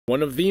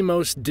One of the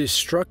most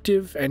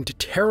destructive and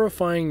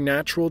terrifying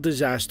natural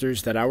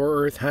disasters that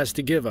our Earth has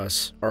to give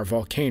us are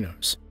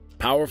volcanoes.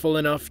 Powerful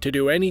enough to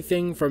do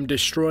anything from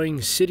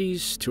destroying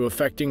cities to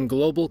affecting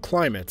global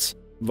climates,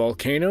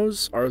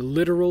 volcanoes are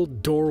literal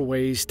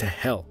doorways to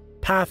hell,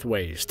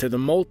 pathways to the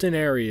molten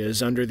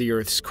areas under the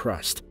Earth's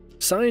crust.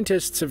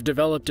 Scientists have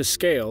developed a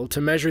scale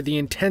to measure the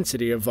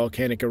intensity of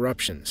volcanic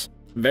eruptions.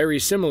 Very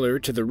similar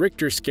to the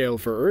Richter scale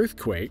for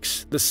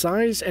earthquakes, the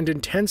size and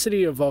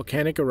intensity of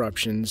volcanic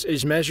eruptions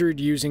is measured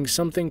using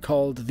something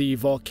called the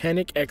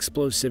Volcanic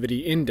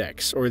Explosivity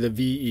Index, or the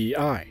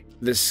VEI.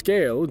 The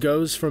scale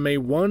goes from a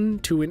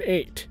 1 to an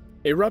 8.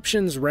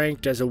 Eruptions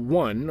ranked as a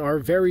 1 are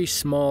very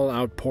small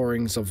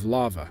outpourings of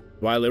lava,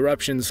 while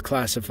eruptions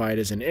classified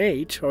as an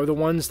 8 are the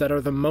ones that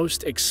are the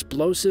most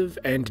explosive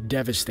and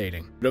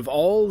devastating. But of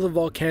all the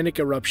volcanic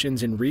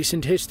eruptions in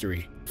recent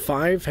history,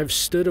 5 have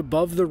stood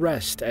above the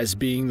rest as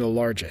being the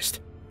largest.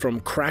 From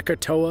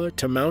Krakatoa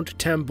to Mount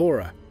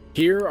Tambora,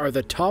 here are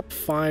the top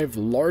 5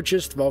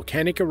 largest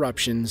volcanic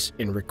eruptions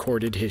in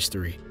recorded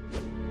history.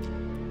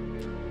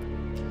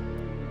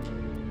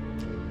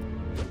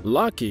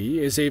 Laki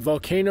is a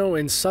volcano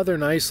in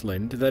southern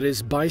Iceland that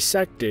is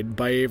bisected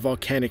by a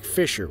volcanic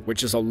fissure,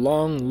 which is a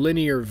long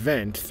linear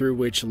vent through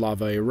which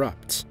lava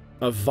erupts.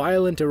 A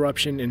violent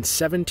eruption in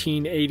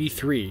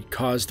 1783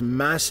 caused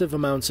massive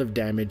amounts of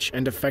damage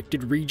and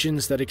affected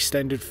regions that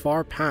extended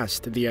far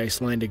past the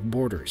Icelandic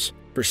borders.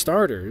 For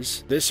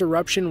starters, this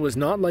eruption was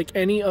not like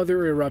any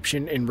other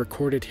eruption in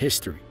recorded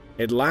history.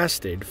 It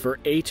lasted for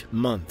 8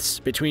 months,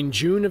 between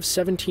June of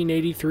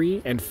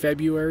 1783 and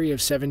February of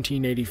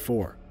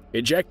 1784.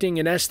 Ejecting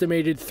an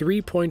estimated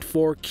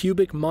 3.4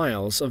 cubic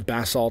miles of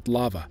basalt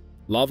lava.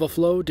 Lava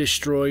flow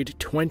destroyed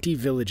 20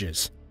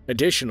 villages.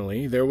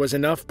 Additionally, there was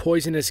enough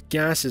poisonous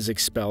gases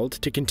expelled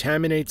to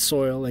contaminate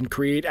soil and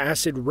create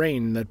acid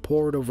rain that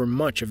poured over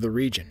much of the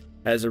region.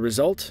 As a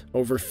result,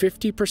 over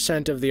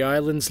 50% of the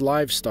island's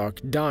livestock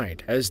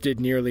died, as did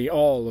nearly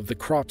all of the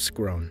crops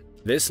grown.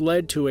 This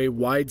led to a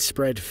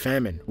widespread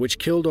famine, which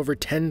killed over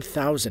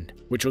 10,000,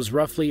 which was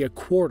roughly a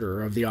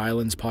quarter of the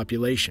island's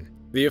population.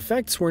 The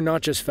effects were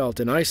not just felt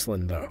in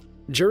Iceland, though.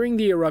 During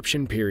the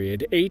eruption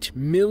period, 8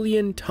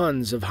 million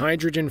tons of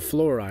hydrogen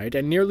fluoride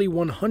and nearly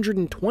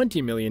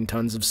 120 million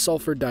tons of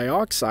sulfur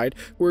dioxide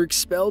were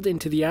expelled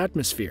into the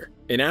atmosphere.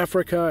 In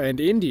Africa and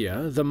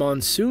India, the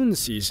monsoon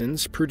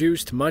seasons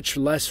produced much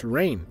less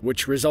rain,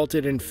 which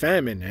resulted in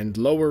famine and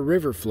lower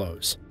river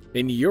flows.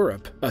 In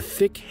Europe, a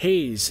thick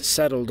haze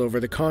settled over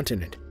the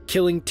continent,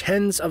 killing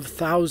tens of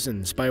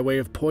thousands by way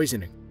of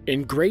poisoning.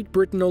 In Great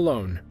Britain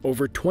alone,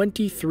 over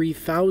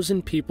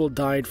 23,000 people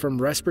died from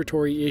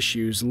respiratory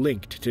issues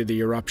linked to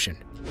the eruption.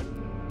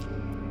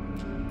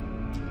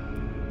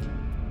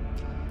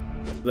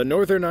 The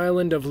northern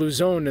island of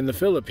Luzon in the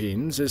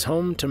Philippines is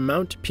home to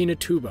Mount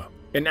Pinatubo,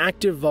 an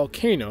active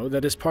volcano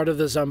that is part of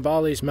the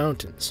Zambales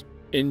Mountains.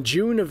 In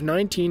June of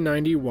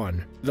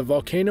 1991, the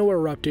volcano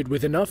erupted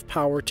with enough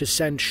power to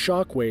send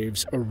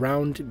shockwaves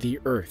around the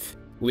Earth.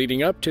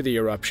 Leading up to the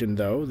eruption,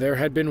 though, there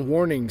had been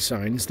warning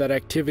signs that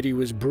activity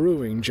was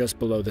brewing just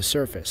below the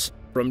surface.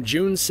 From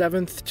June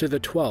 7th to the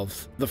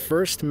 12th, the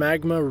first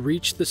magma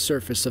reached the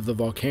surface of the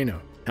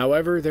volcano.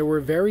 However, there were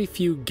very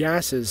few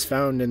gases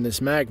found in this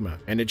magma,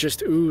 and it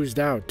just oozed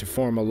out to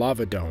form a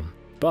lava dome.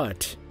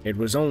 But it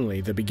was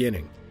only the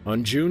beginning.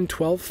 On June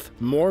 12th,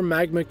 more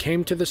magma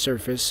came to the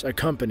surface,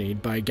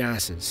 accompanied by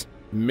gases.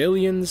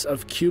 Millions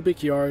of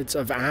cubic yards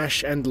of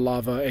ash and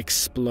lava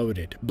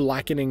exploded,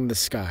 blackening the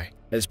sky.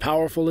 As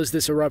powerful as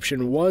this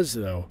eruption was,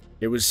 though,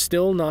 it was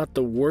still not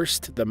the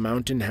worst the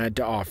mountain had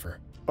to offer.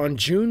 On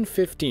June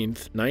 15,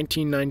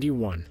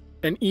 1991,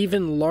 an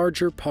even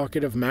larger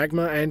pocket of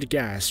magma and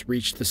gas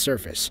reached the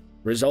surface,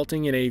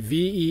 resulting in a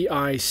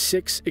VEI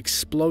 6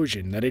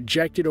 explosion that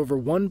ejected over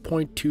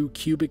 1.2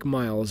 cubic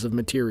miles of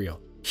material.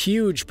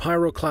 Huge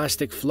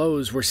pyroclastic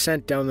flows were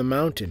sent down the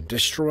mountain,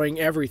 destroying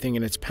everything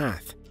in its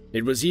path.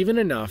 It was even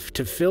enough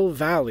to fill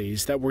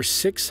valleys that were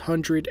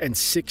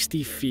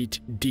 660 feet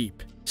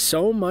deep.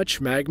 So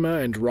much magma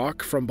and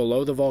rock from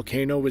below the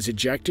volcano was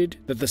ejected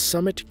that the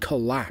summit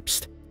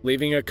collapsed,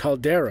 leaving a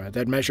caldera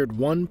that measured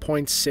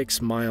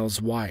 1.6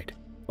 miles wide.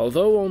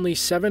 Although only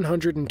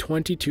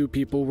 722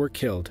 people were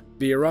killed,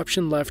 the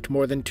eruption left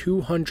more than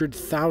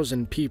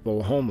 200,000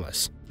 people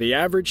homeless. The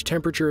average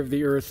temperature of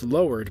the Earth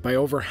lowered by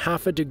over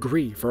half a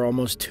degree for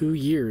almost 2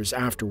 years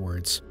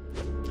afterwards.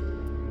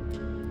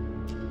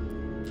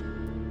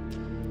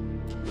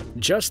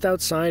 Just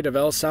outside of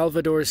El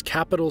Salvador's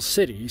capital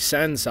city,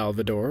 San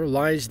Salvador,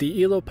 lies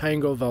the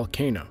Ilopango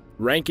volcano.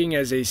 Ranking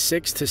as a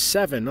 6 to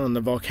 7 on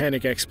the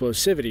Volcanic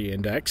Explosivity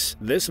Index,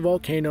 this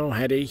volcano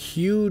had a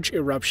huge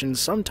eruption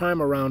sometime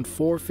around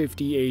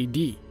 450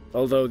 AD,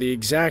 although the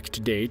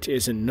exact date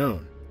isn't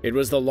known. It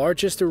was the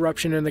largest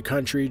eruption in the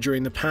country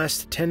during the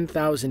past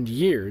 10,000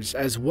 years,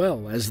 as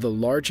well as the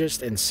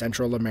largest in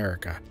Central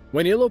America.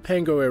 When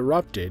Ilopango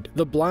erupted,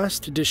 the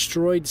blast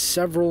destroyed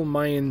several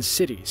Mayan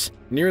cities,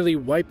 nearly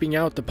wiping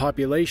out the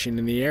population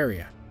in the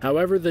area.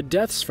 However, the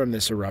deaths from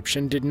this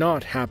eruption did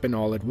not happen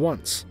all at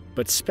once,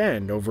 but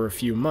spanned over a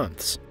few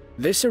months.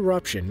 This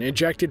eruption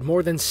ejected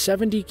more than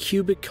 70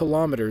 cubic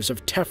kilometers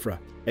of tephra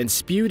and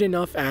spewed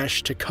enough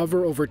ash to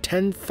cover over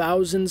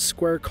 10,000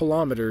 square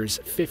kilometers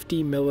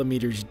 50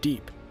 millimeters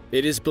deep.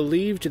 It is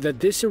believed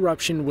that this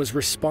eruption was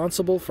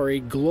responsible for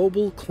a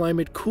global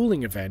climate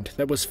cooling event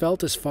that was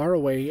felt as far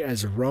away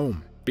as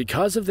Rome.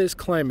 Because of this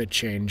climate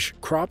change,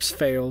 crops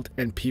failed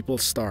and people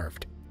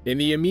starved. In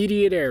the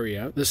immediate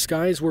area, the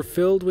skies were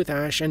filled with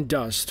ash and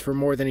dust for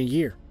more than a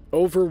year.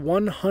 Over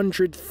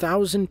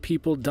 100,000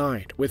 people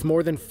died, with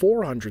more than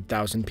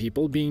 400,000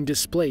 people being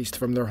displaced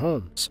from their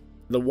homes.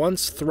 The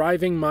once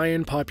thriving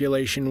Mayan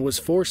population was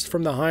forced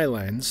from the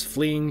highlands,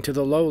 fleeing to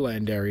the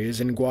lowland areas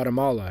in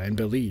Guatemala and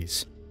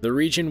Belize. The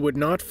region would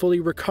not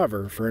fully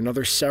recover for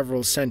another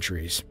several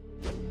centuries.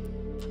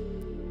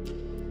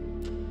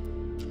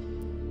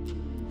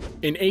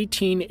 In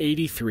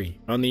 1883,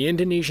 on the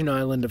Indonesian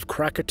island of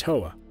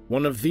Krakatoa,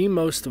 one of the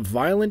most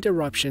violent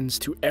eruptions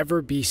to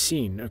ever be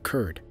seen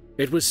occurred.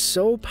 It was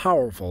so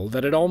powerful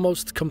that it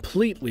almost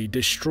completely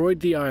destroyed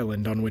the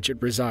island on which it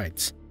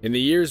resides. In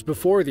the years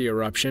before the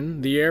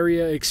eruption, the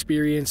area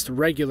experienced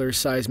regular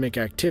seismic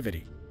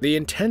activity. The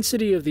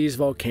intensity of these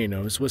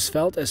volcanoes was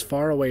felt as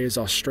far away as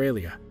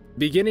Australia.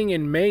 Beginning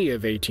in May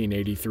of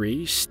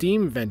 1883,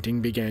 steam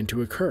venting began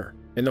to occur.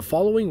 In the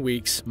following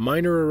weeks,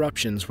 minor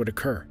eruptions would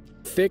occur.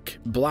 Thick,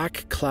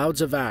 black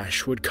clouds of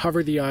ash would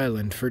cover the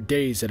island for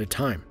days at a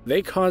time.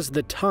 They caused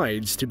the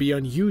tides to be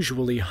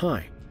unusually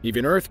high.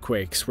 Even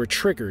earthquakes were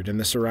triggered in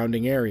the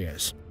surrounding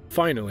areas.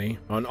 Finally,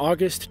 on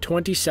August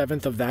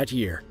 27th of that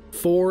year,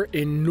 4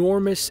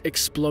 enormous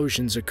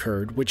explosions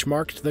occurred which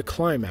marked the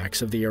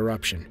climax of the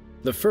eruption.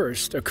 The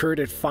first occurred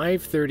at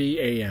 5:30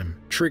 a.m.,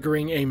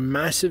 triggering a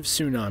massive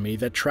tsunami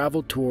that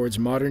traveled towards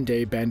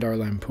modern-day Bandar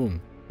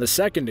Lampung. The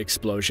second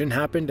explosion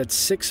happened at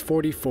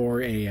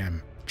 6:44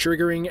 a.m.,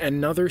 triggering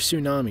another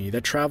tsunami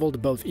that traveled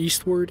both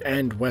eastward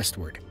and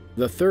westward.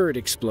 The third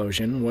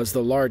explosion was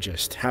the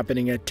largest,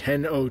 happening at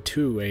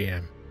 10:02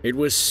 a.m. It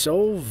was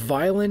so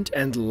violent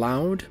and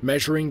loud,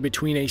 measuring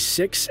between a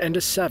 6 and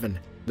a 7,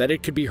 that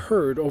it could be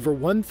heard over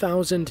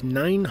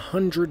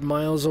 1,900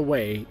 miles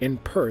away in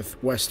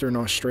Perth, Western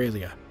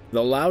Australia.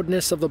 The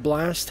loudness of the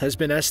blast has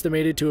been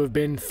estimated to have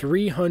been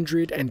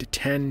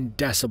 310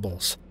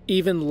 decibels,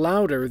 even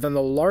louder than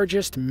the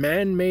largest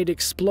man-made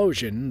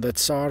explosion, the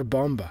Tsar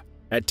Bomba.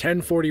 At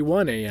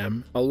 10:41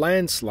 a.m., a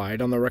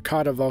landslide on the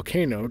Rakata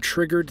volcano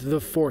triggered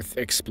the fourth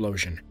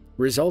explosion,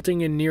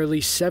 resulting in nearly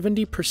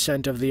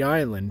 70% of the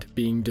island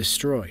being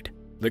destroyed.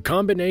 The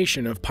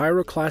combination of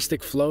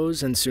pyroclastic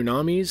flows and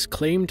tsunamis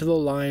claimed the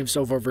lives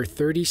of over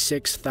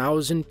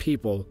 36,000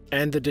 people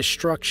and the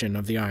destruction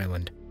of the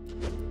island.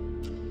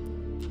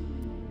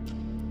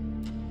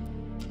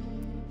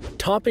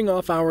 Topping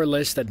off our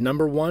list at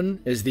number 1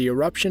 is the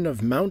eruption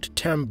of Mount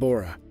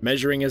Tambora,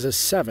 measuring as a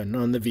 7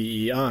 on the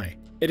VEI.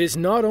 It is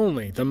not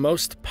only the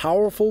most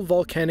powerful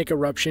volcanic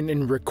eruption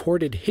in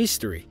recorded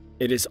history,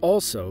 it is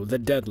also the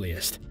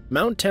deadliest.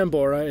 Mount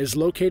Tambora is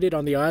located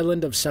on the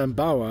island of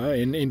Sumbawa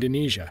in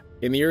Indonesia.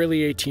 In the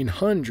early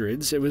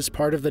 1800s, it was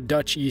part of the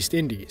Dutch East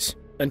Indies.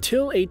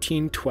 Until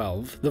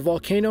 1812, the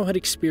volcano had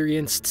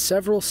experienced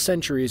several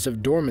centuries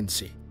of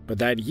dormancy, but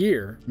that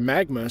year,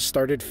 magma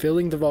started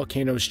filling the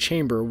volcano's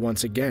chamber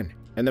once again,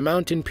 and the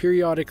mountain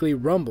periodically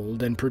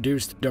rumbled and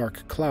produced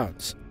dark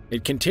clouds.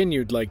 It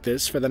continued like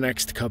this for the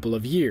next couple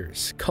of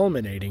years,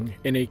 culminating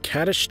in a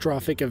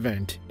catastrophic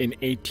event in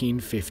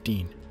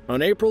 1815.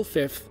 On April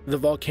 5th, the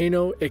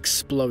volcano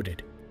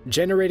exploded,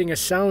 generating a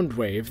sound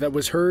wave that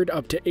was heard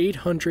up to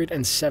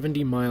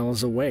 870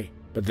 miles away.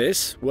 But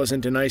this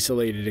wasn't an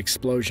isolated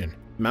explosion.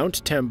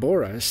 Mount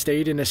Tambora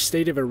stayed in a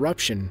state of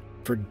eruption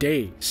for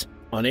days.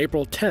 On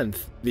April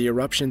 10th, the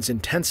eruptions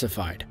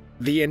intensified.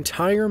 The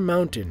entire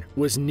mountain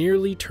was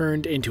nearly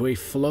turned into a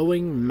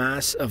flowing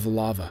mass of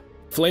lava.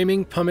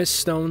 Flaming pumice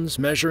stones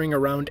measuring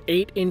around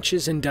 8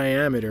 inches in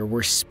diameter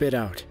were spit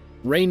out,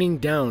 raining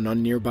down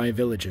on nearby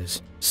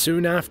villages.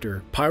 Soon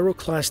after,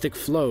 pyroclastic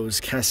flows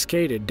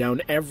cascaded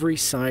down every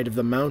side of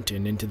the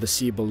mountain into the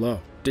sea below,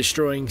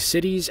 destroying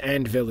cities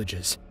and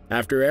villages.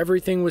 After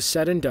everything was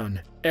said and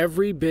done,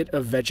 every bit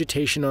of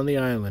vegetation on the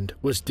island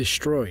was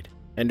destroyed,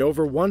 and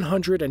over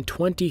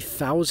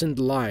 120,000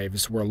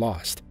 lives were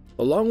lost.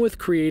 Along with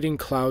creating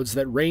clouds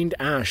that rained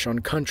ash on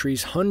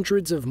countries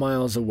hundreds of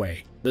miles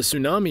away, the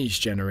tsunamis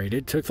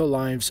generated took the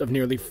lives of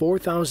nearly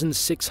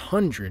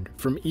 4,600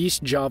 from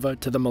East Java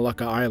to the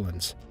Malacca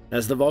Islands.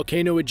 As the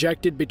volcano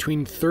ejected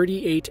between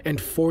 38 and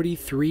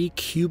 43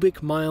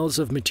 cubic miles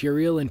of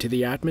material into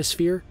the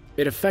atmosphere,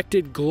 it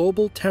affected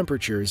global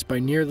temperatures by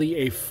nearly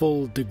a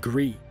full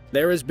degree.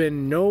 There has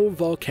been no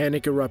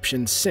volcanic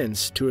eruption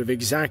since to have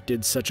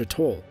exacted such a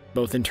toll,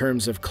 both in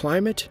terms of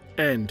climate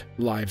and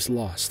lives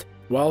lost.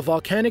 While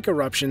volcanic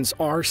eruptions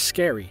are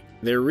scary,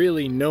 they're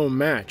really no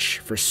match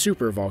for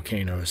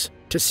supervolcanoes.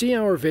 To see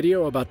our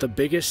video about the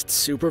biggest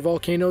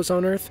supervolcanoes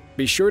on Earth,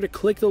 be sure to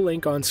click the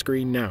link on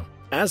screen now.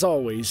 As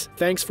always,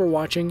 thanks for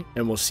watching,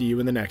 and we'll see you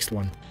in the next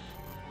one.